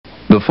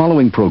The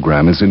following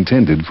program is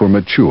intended for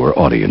mature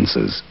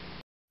audiences.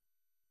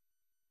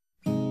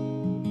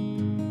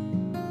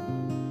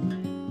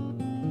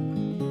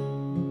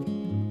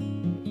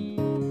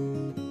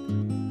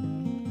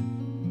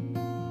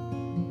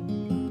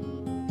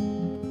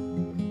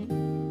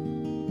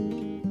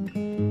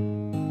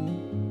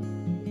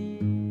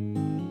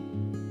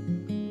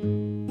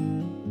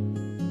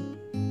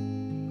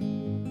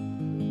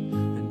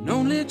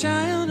 Only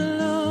child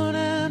alone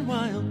and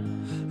wild,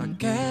 a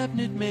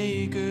cabinet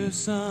maker's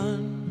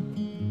son.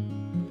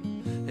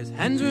 His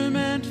hands were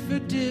meant for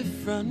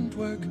different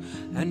work,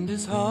 and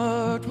his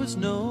heart was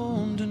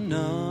known to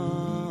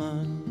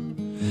none.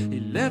 He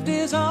left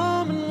his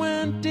home and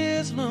went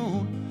his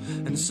lone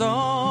and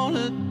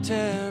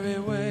solitary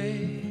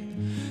way,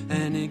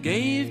 and he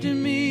gave to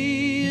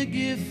me a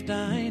gift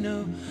I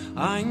know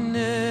I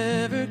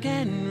never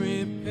can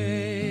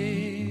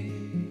repay.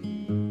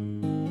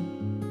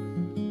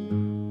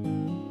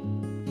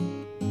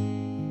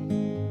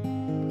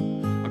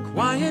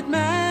 Quiet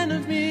man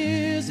of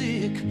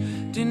music,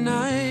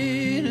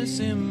 denied a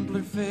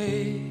simpler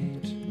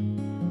fate.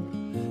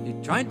 He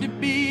tried to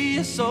be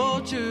a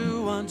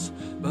soldier once,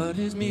 but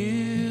his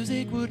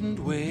music wouldn't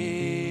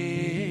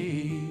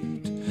wait.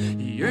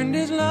 He earned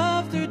his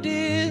love through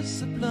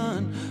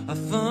discipline, a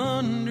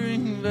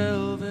thundering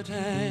velvet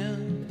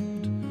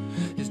hand.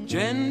 His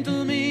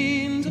gentle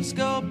means of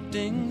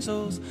sculpting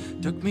souls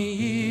took me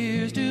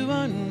years to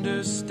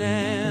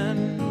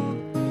understand.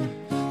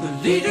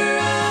 The leader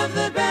of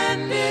the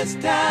band is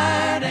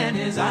tired and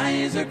his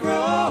eyes are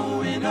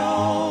growing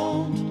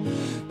old,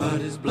 but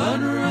his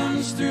blood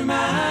runs through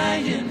my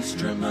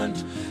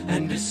instrument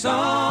and his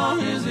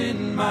song is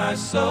in my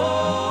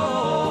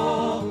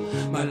soul.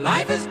 My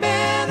life has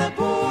been a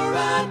poor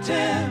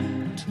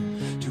attempt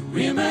to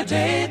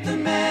imitate the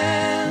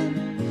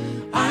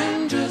man.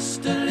 I'm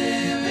just a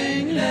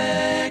living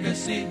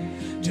legacy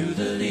to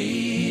the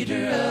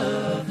leader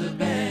of the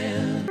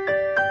band.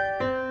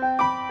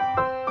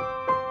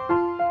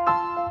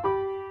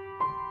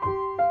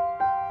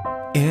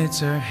 It's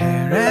her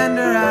hair and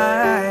her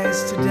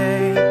eyes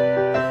today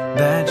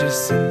that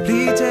just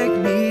simply take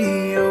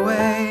me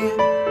away.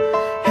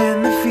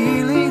 And the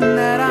feeling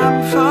that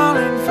I'm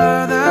falling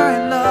further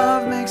in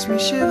love makes me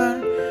shiver,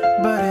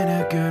 but in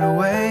a good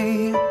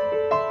way.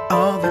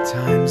 All the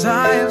times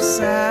I have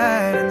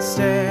sat and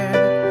stared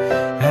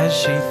as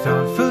she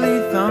thoughtfully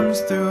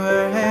thumbs through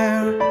her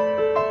hair,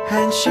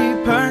 and she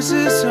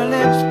purses her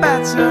lips,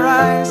 bats her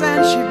eyes,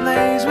 and she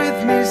plays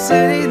with me,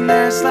 sitting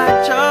there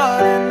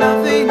slack-jawed and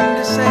nothing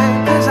to say.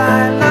 'Cause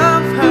I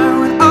love her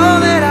with all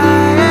that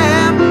I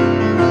am,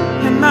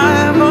 and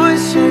my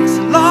voice shakes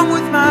along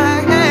with my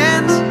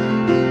hands.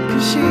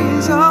 'Cause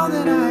she's all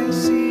that I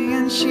see,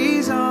 and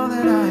she's all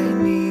that I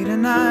need,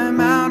 and I'm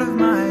out of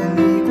my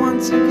league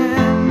once again.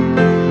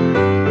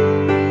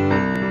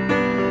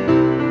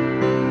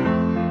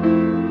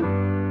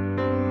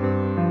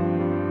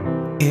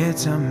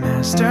 It's a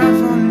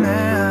masterful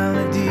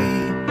melody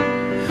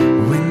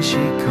when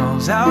she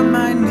calls out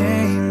my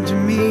name to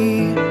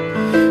me.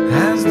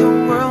 As the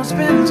world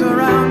spins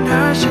around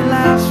her, she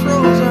laughs,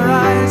 rolls her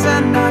eyes,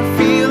 and I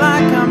feel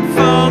like I'm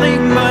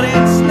falling, but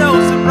it's no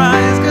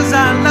surprise. 'Cause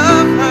I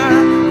love her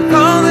with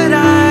all that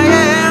I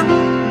am,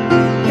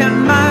 and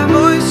my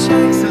voice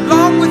shakes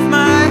along with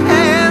my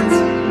hands.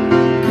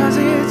 'Cause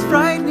it's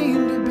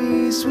frightening to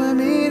be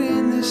swimming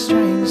in this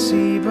strange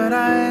sea, but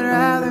I'd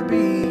rather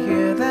be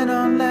here than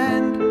on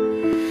land.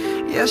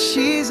 Yes,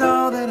 she's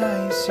all that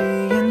I see,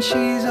 and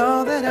she's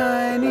all that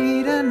I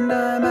need, and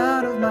I'm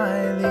out of my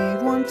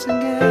league once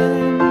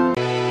again.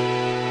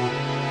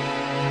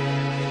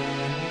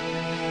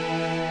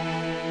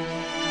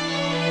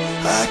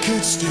 I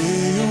could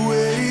stay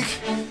awake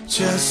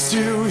just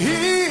to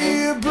hear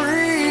you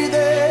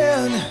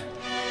breathing,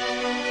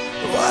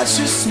 watch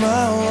you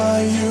smile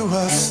while you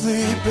are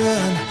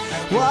sleeping,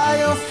 while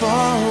you're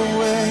far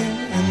away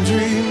and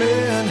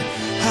dreaming.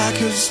 I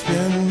could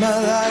spend my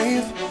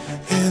life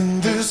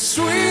in this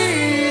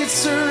sweet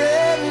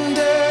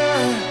surrender.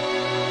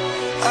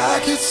 I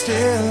could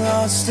stay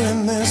lost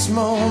in this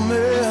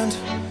moment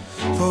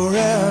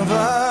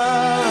forever,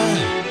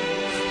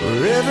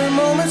 where every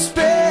moment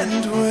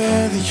spent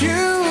with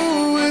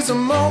you is a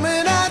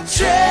moment I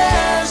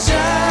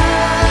treasure.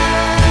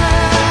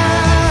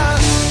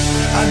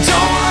 I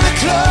don't wanna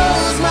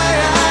close my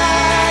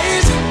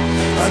eyes,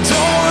 I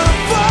don't wanna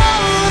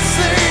fall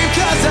asleep,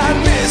 'cause I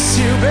miss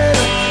you,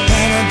 baby,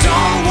 and I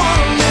don't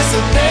wanna miss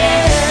a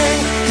thing.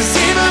 'Cause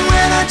even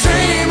when I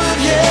dream of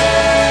you,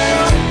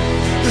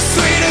 the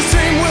sweetest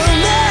dream will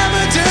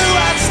never do,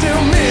 I'd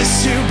still miss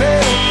you,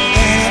 baby,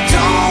 and I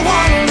don't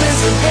wanna miss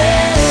a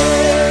thing.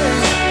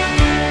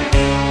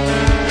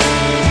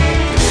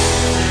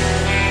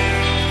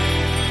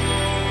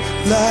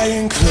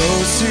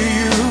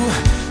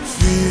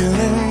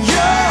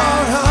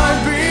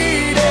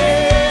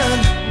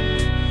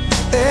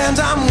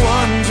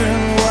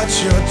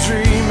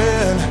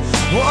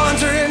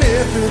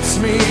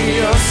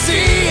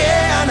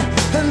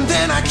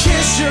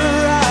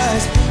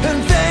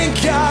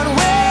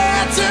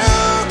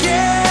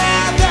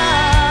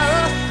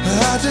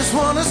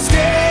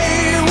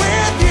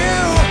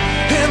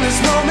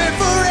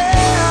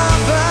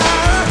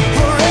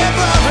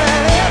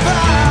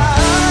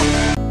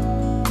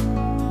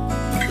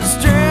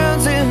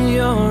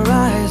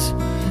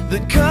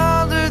 that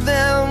color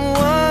them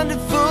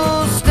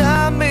wonderful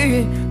stop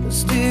me and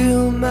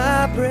steal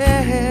my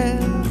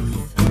breath.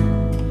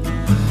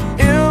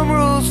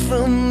 Emeralds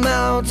from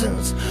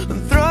mountains and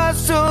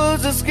thrust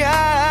towards the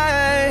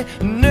sky,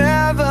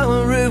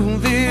 never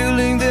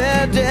revealing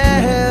their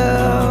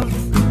depth.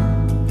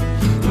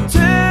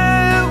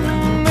 Tell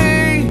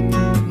me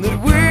that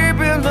we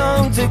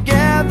belong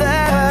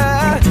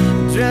together,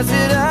 dress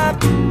it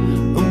up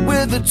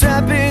with the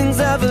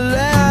trappings of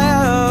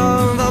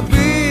love. I'll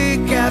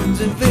be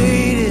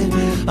captivated,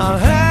 I'll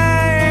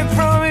hang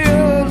from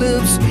your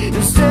lips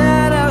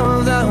instead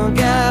of the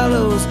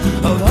gallows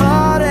of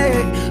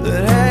heartache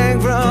that hang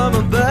from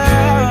above.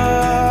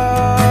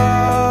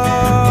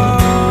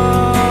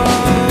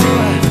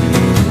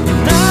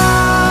 And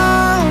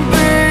I'll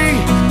be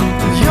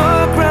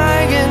your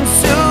crying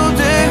soul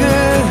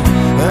digger,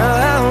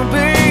 I'll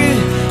be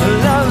a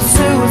love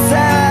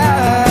suicide.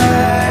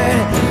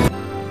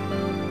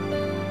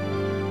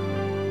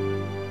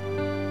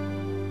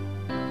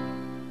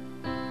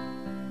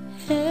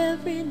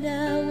 Every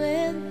now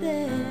and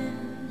then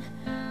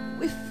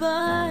we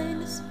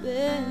find a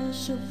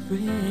special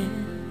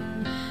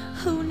friend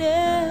who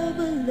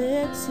never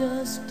lets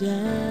us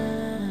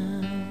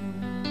down,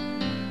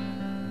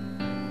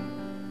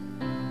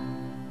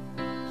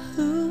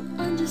 who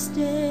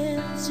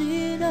understands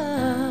it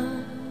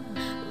all,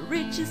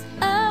 reaches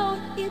out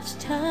each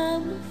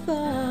time we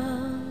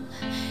fall.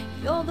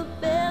 You're the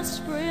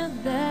best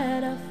friend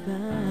that I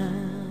found.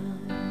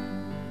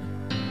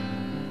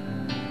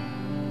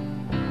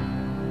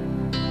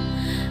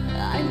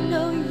 I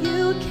know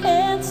you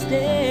can't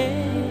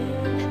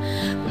stand,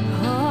 but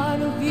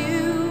part of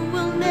you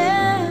will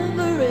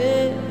never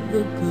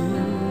ever go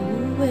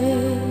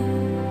away.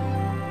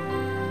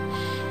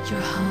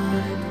 Your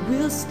heart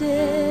will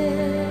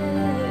stay.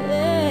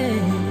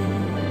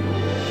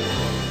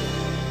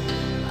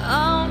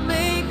 I'll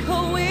make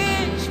a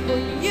wish for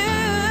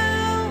you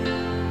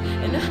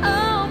and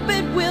hope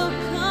it will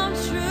come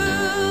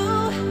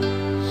true,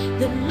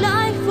 that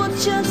life will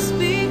just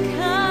be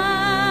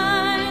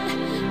kind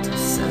to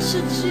such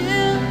a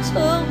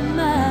gentle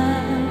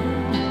man.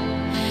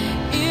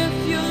 If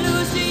you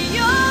lose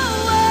your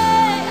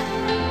way,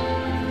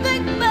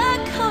 think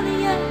back on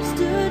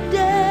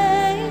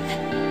yesterday,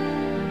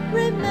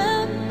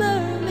 remember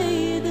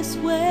me this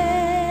way.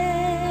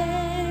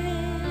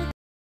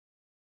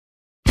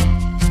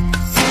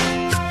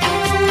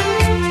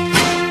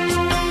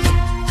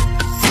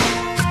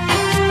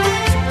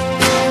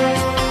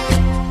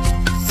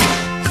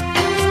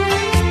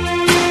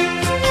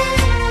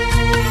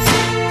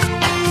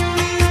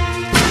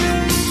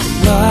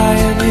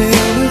 Lying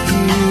here with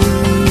you,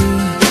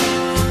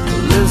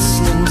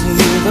 listening to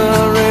the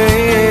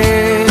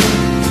rain,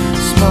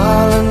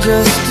 smiling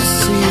just to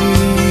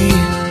see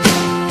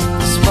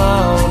the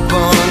smile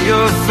upon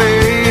your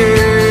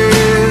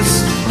face.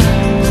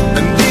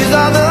 And these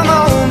are the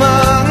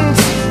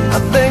moments I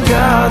thank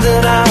God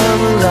that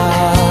I'm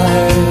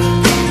alive.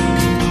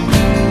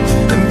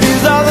 And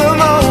these are the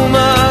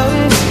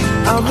moments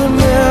I'll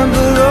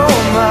remember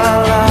all my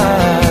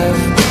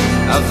life.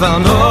 I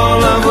found all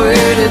I've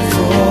waited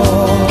for,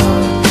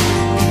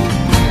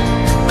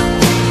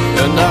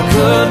 and I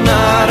could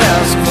not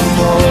ask for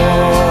more.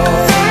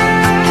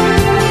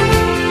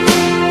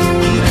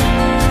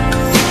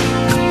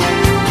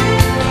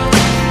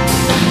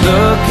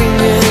 Looking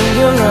in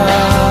your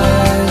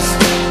eyes,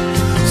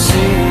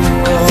 seeing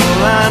all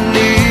I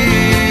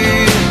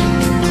need.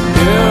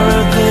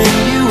 Everything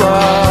you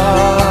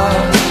are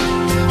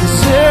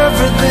is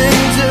everything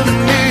to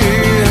me.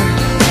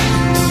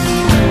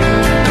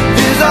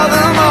 These are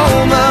the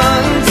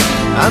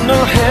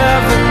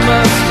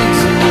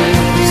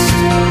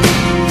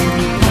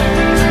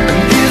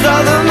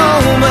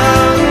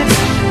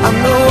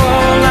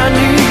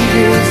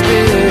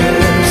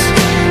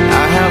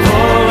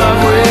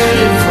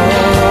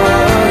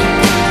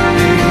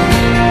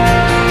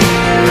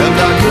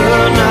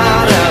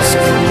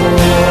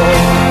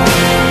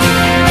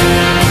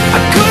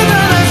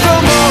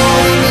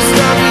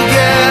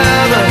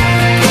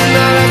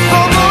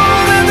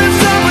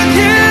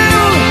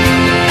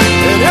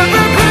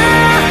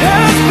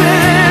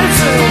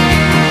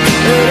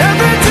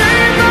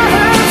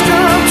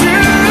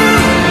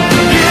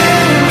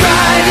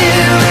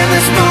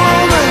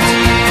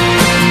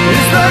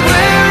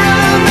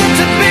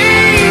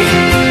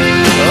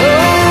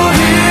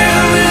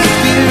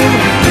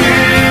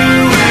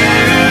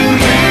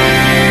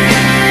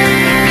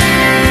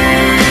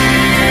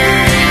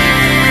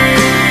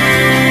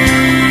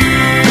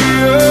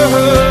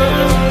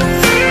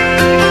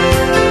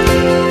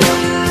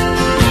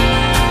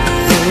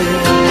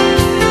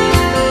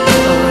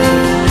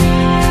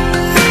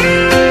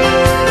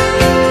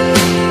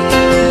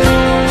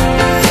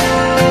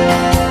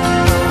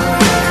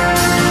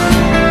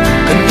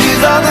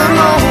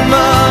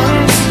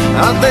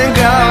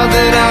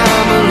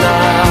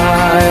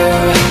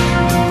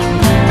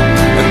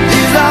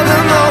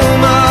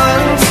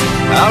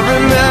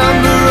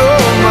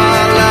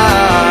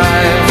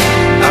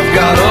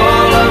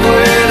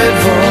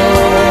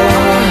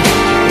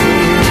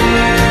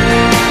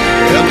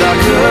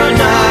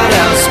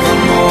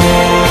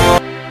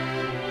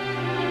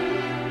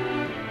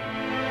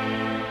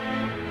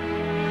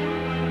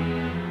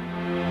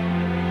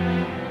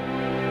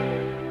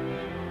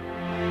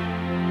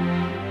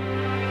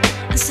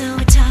So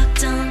we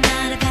talked all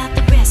night about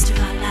the rest of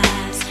our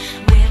lives,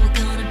 where we're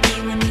gonna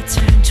be when we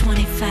turn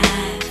 25.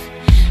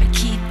 I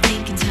keep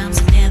thinking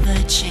times will never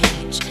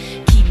change.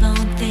 Keep on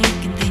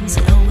thinking things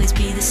will always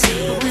be the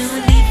same. But when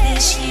we leave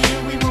this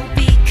year, we won't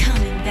be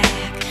coming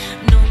back.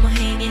 No more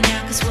hanging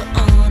out, cause we're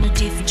on a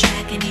different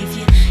track. And if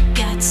you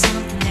got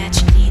something that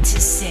you need to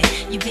say,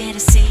 you better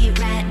say it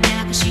right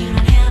now, cause you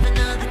don't have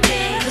another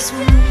day. Cause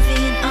we're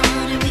moving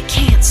on and we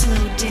can't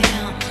slow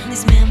down.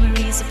 These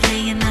memories are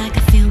playing like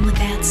a film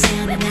without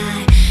sound. And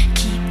I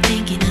keep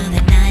thinking of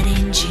that night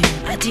in June.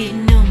 I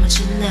didn't know much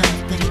of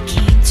love, but it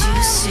came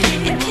too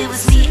soon. And it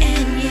was me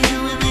and you,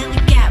 and when we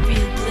got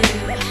real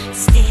blue,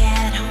 stay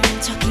at home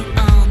talking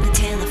on the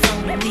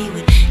telephone. And we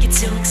would get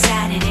so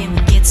excited and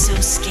we'd get so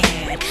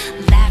scared,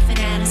 laughing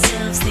at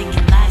ourselves,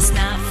 thinking life's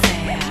not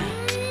fair.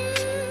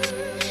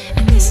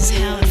 And this is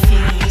how it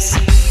feels.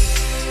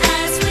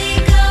 As we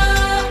go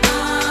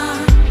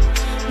on,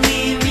 we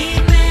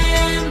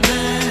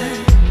remember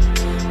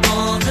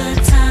all the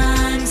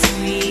times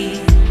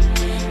we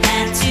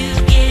had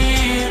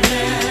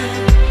together.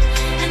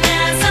 And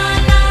as our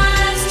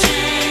lives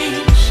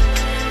change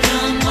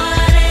from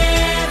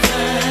whatever,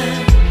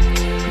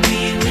 we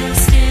will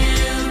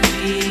still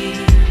be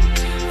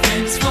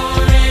friends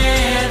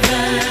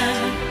forever.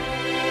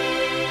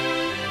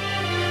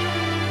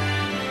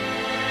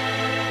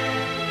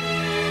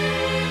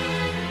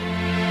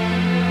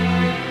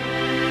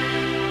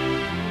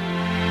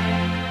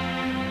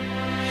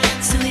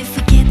 So if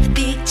we get the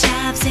big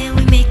jobs and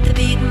we make the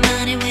big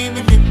money, when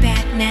we look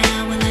back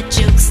now, will our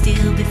jokes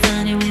still be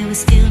funny? Will we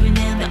still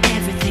remember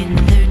everything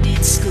we learned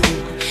in school?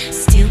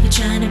 Still be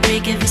trying to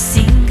break every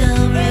single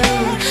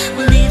rule?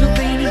 Will little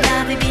brainy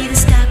Bobby be the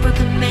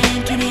stockbroker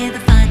man? Can he ever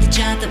find a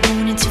job that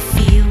won't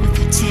interfere with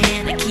her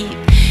tan? I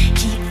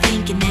keep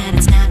thinking that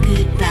it's not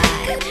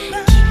goodbye.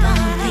 Keep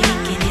on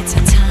thinking it's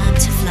our time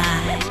to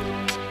fly.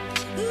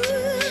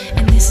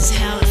 And this is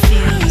how it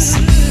feels.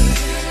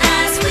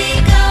 As we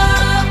go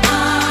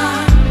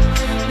on,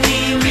 we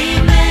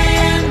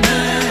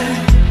remember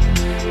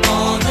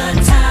all the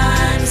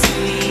times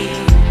we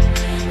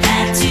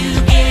had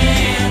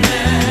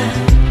together.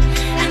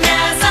 And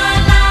as our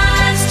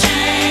lives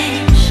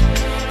change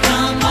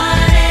from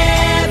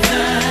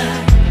whatever,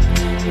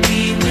 we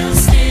will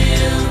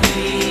still be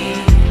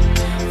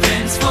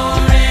friends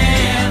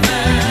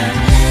forever.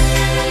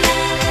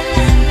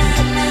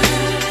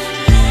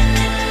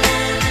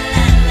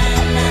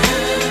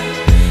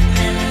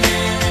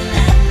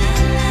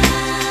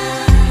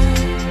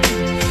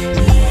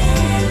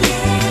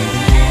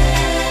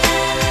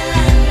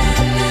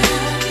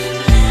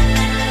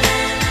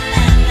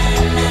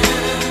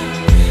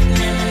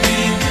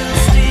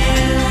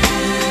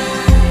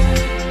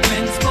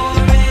 Friends forever.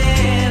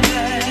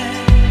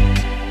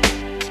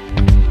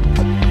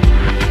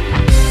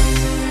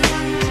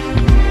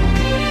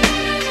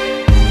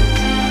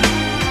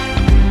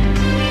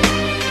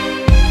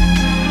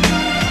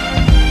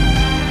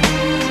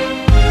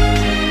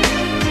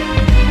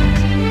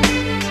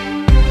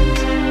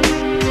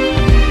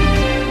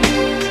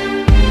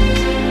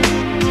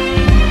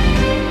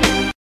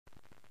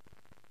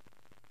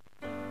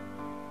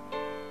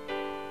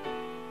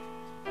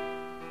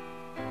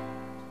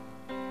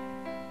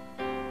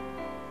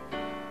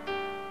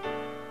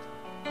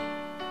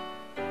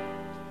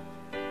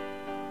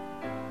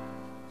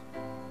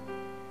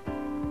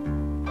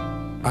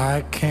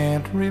 I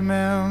can't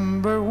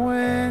remember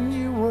when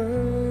you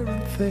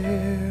weren't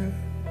there,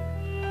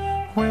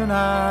 when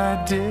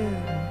I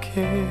didn't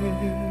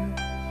care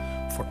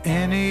for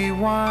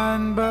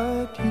anyone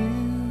but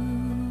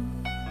you.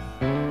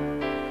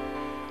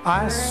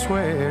 I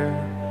swear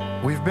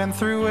we've been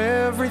through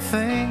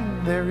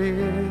everything there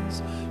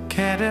is.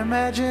 Can't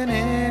imagine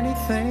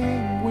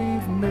anything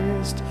we've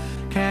missed.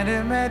 Can't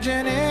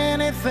imagine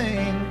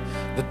anything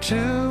the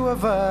two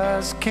of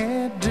us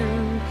can't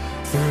do.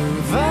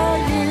 Through the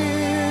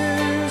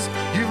years,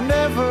 you've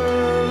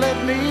never let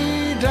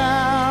me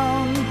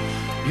down.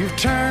 You've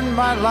turned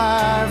my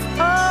life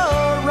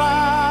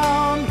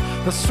around.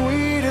 The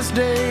sweetest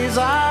days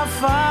I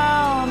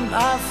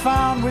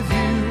found with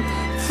you.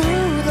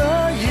 Through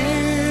the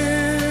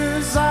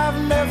years, I've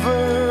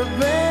never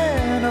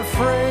been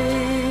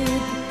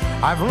afraid.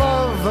 I've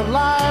loved the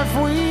life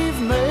we've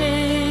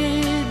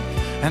made,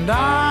 and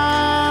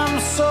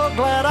I'm so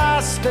glad I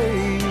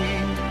stayed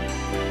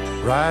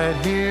right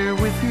here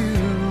with you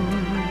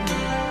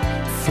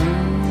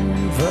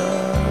through the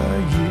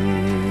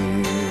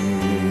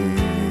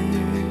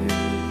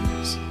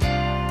years.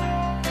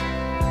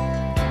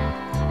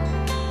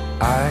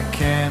 I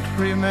can't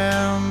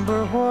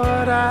remember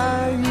what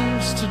I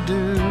used to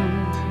do,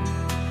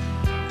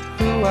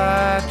 who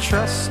I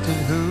trusted,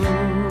 who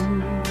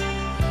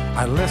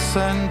I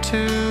listened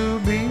to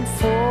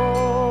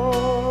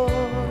before.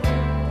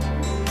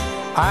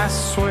 I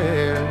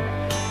swear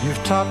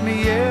you've taught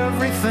me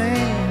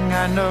everything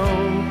I know.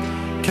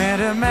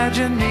 Can't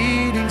imagine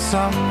needing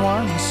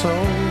someone so.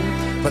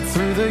 But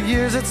through the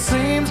years it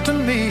seems to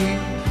me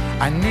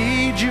I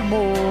need you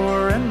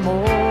more and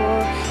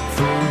more.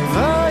 Through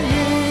the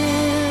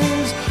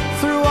years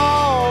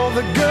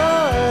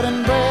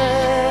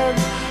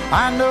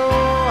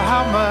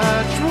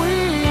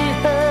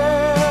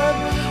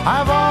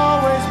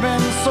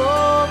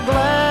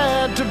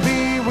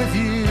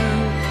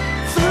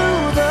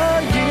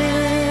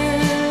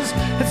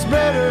it's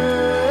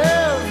better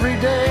every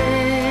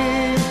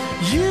day.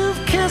 You've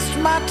kissed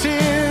my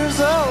tears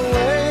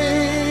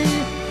away.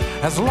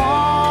 As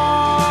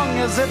long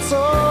as it's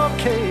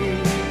okay,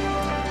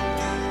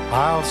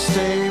 I'll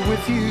stay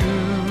with you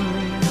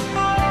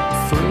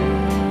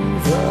through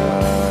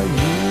the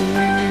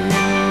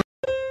years.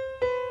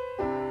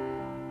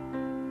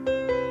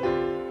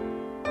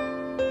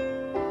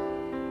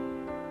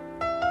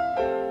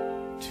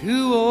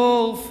 Two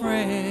old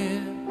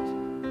friends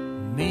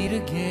meet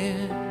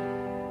again,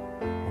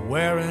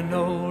 wearing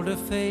older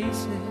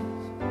faces,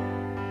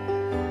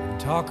 and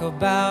talk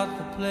about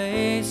the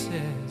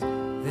places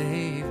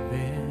they've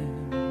been.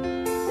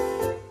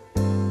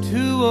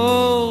 Two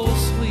old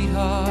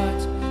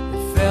sweethearts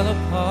that fell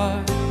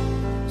apart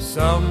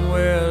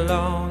somewhere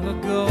long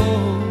ago.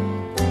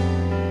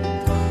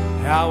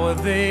 How were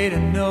they to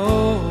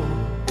know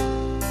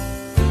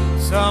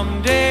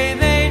someday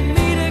they'd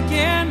meet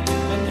again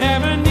and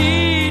have a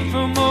need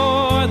for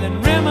more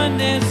than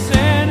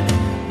reminiscing?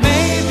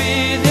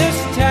 Maybe this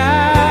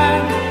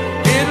time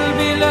it'll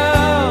be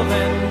love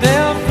and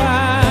they'll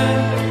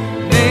find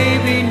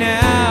maybe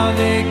now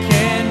they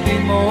can be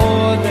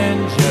more than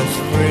just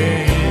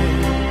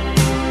friends.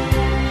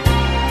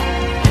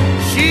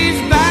 She's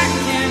back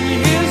in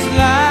his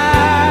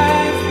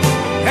life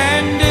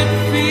and it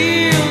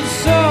feels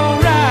so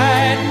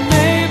right.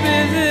 Maybe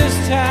this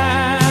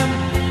time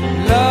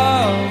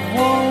love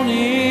won't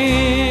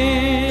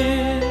end.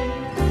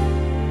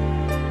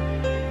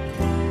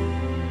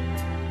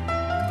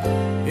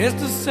 It's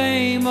the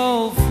same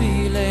old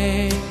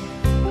feeling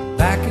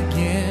back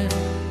again.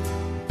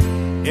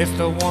 It's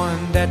the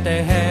one that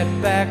they had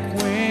back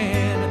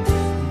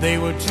when they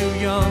were too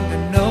young to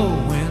know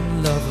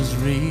when love was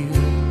real.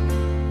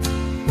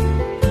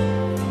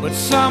 But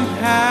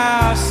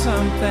somehow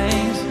some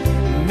things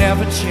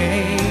never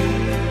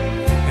change,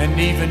 and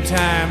even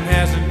time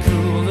hasn't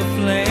cooled the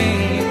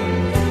flame.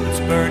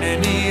 It's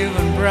burning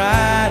even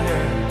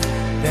brighter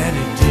than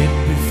it did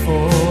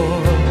before.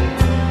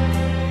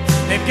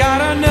 They've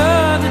got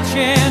another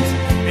chance,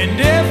 and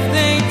if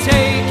they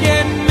take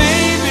it,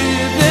 maybe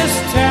this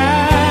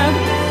time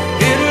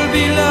it'll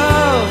be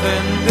love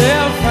and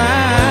they'll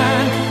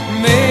find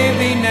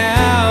maybe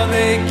now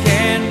they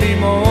can be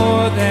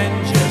more than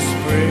just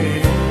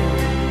friends.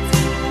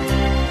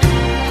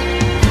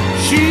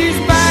 She's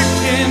back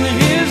in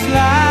his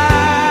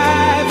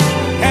life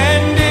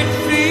and it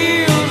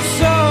feels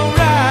so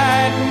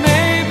right.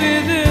 Maybe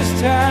this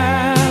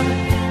time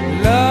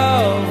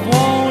love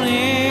won't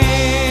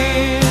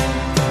end.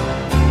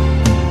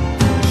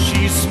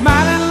 She's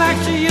smiling like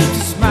she used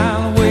to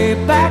smile way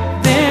back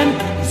then.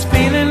 He's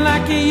feeling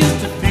like he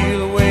used to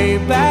feel way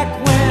back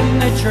when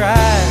they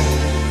tried,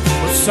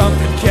 but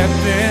something kept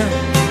them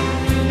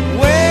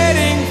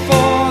waiting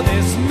for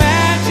this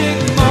magic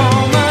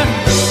moment.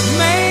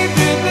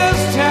 Maybe this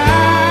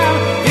time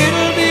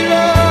it'll be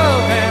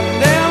love and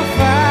they'll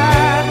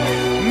find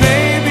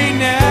maybe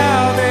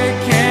now they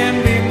can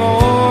be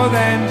more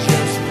than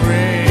just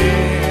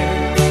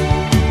friends.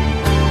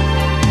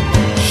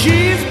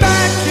 She's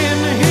back in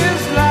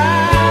his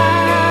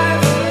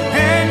life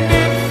and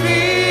it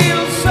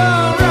feels so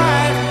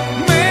right.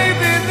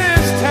 Maybe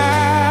this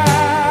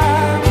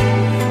time,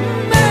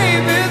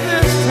 maybe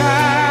this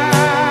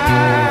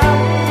time,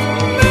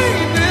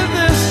 maybe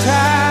this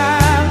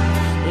time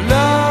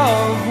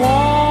love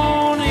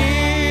won't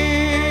end.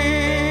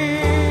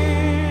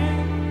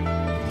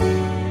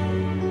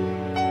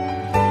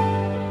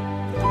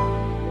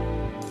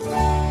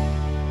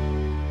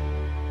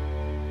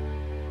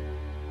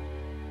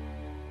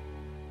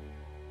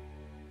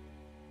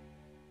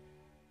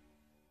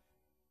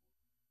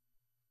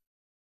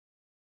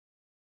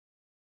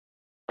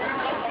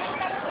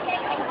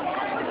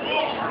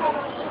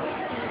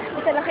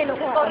 Isa lang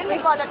kinukuha. Sorry, may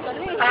balat ka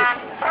na eh.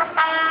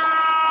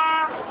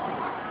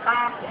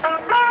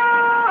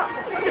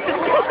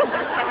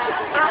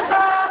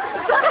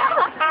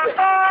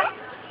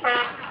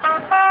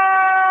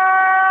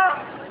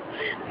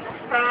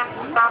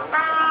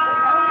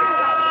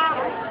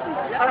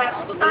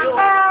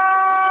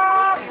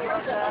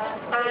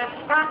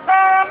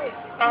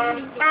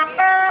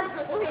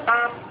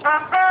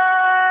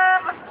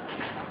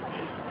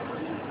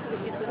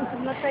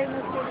 Matay na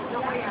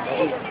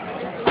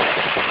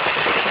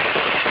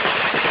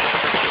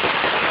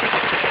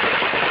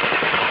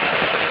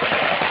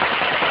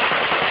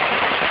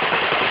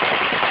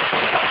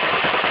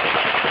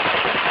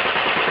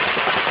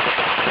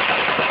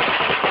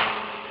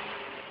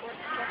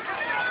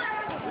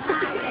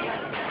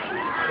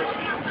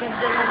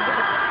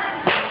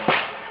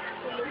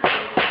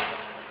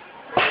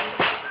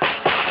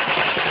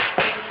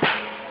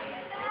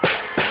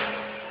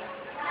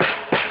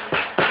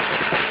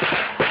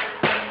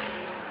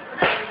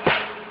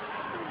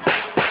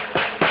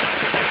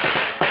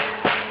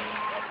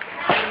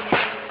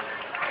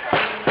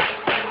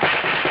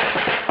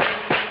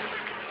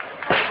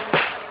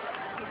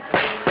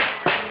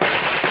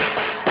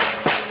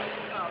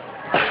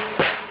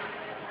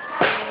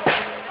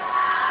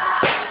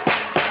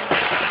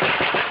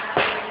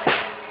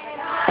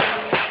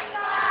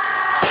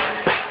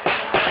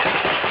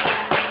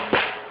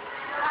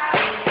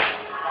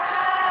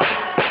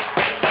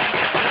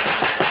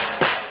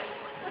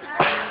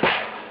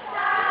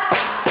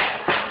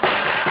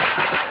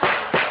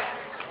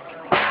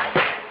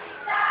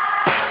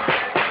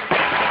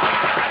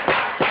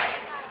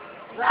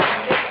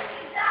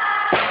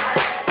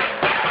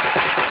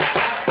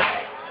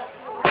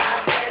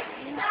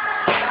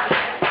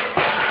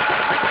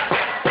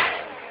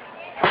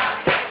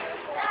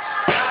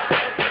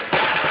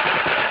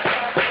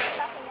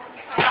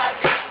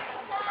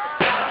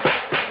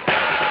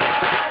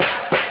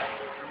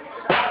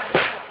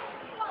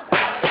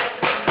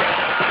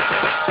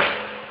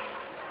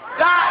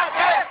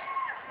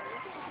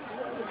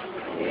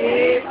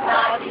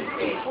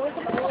Keep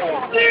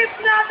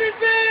nothing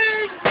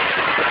big!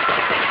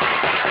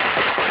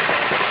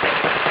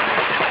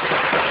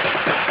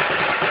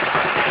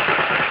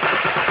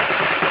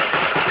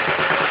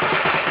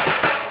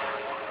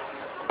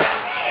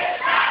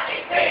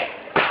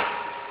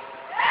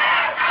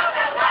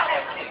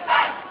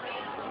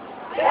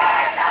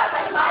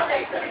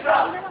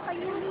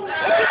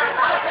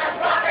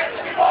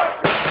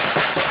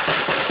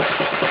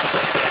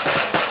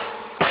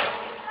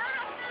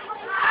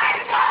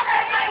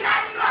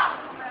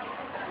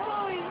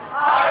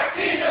 Our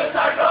team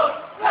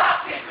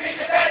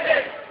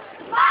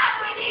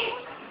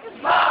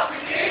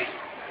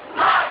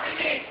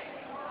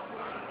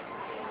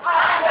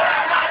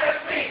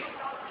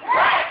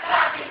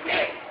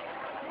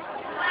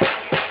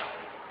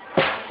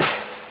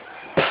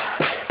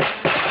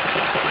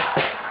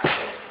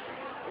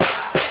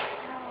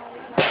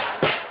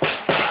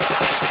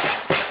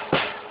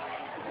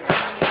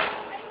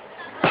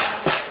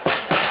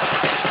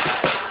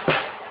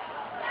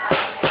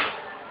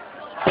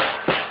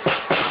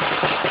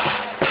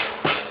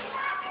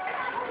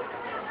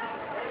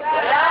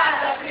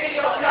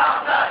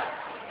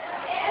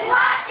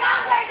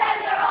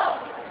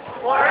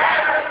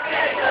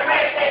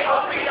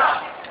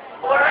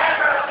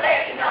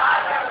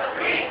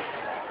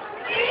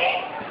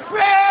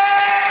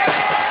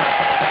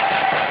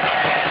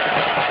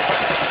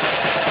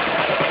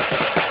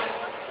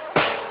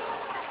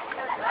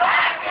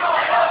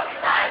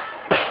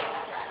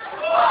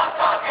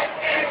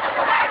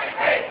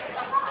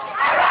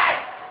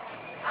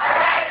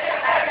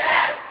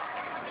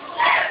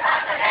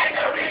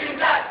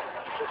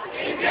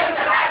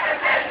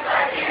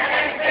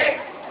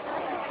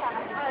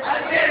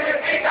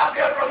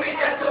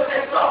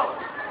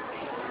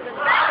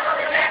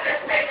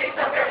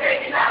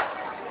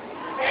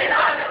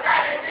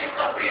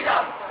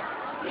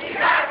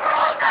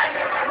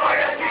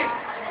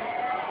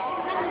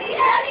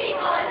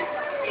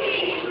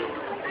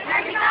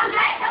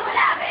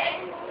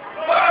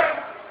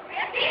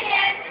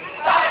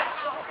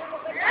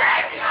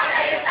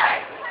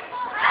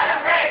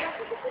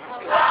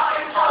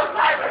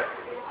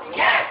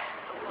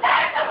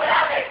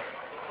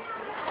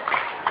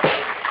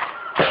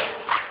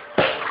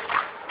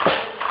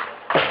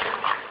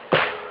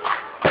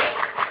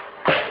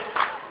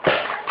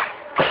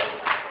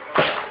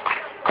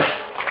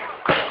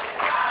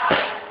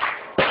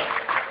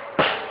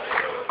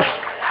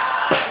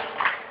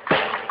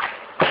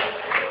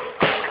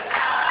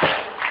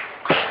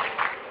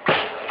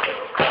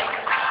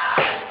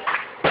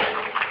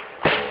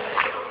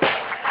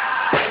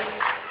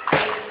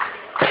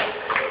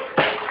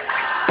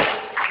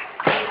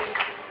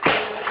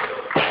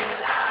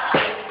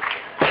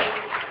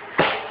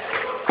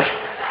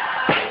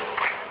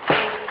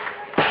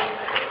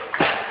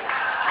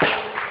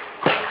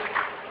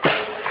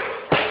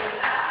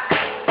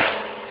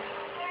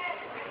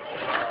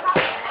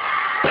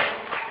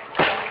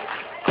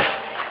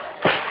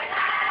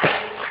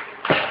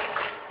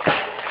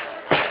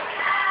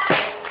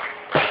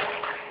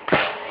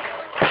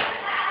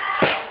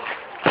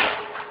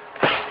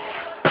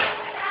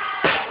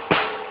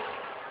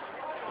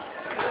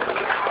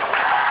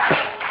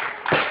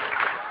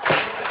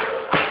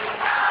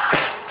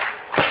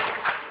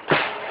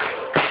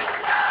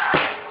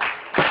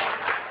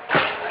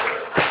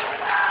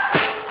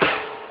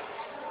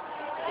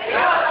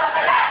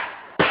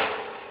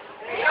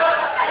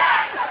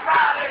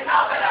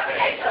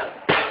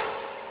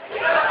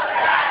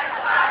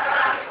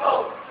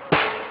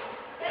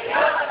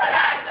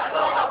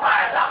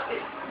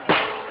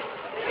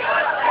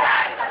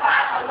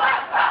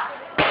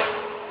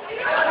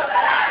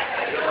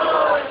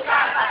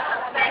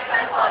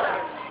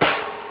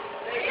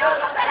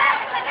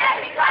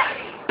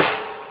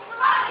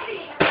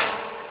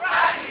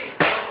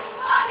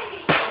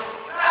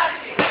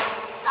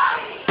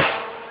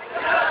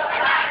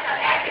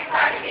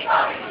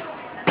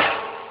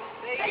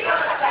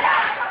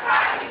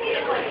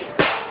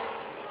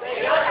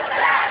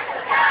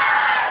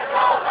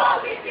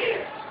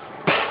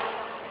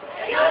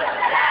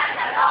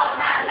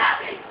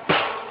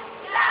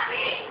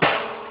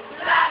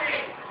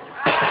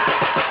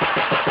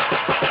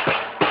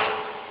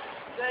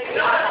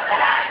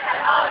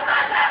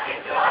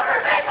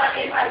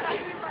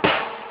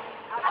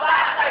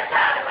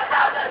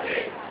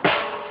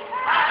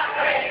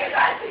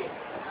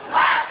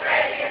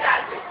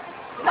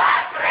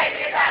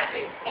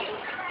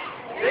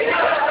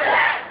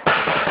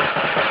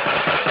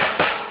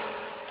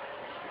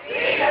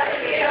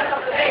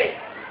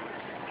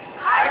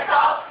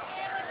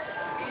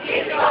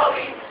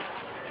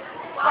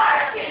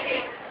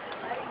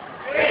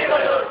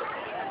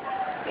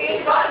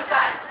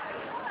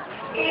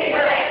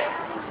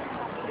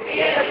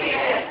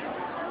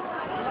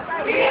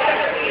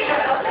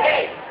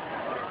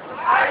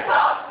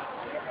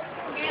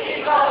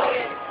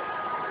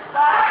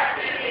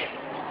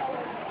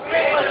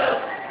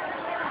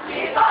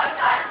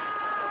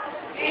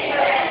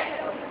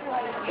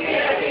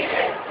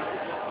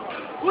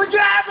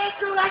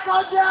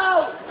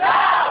No!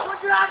 No!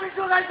 Would you have me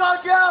do like I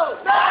do?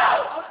 No!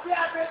 Okay,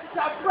 I made this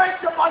a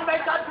break upon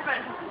my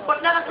countrymen,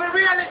 but let us be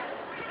realistic.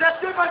 Let's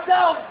do it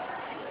myself.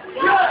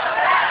 You are the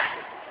man!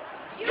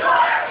 You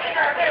are in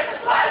our business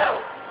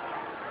swallow!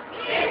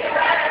 Keep the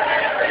better than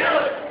ever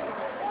used!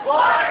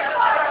 War is the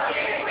power of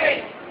keeping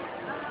me!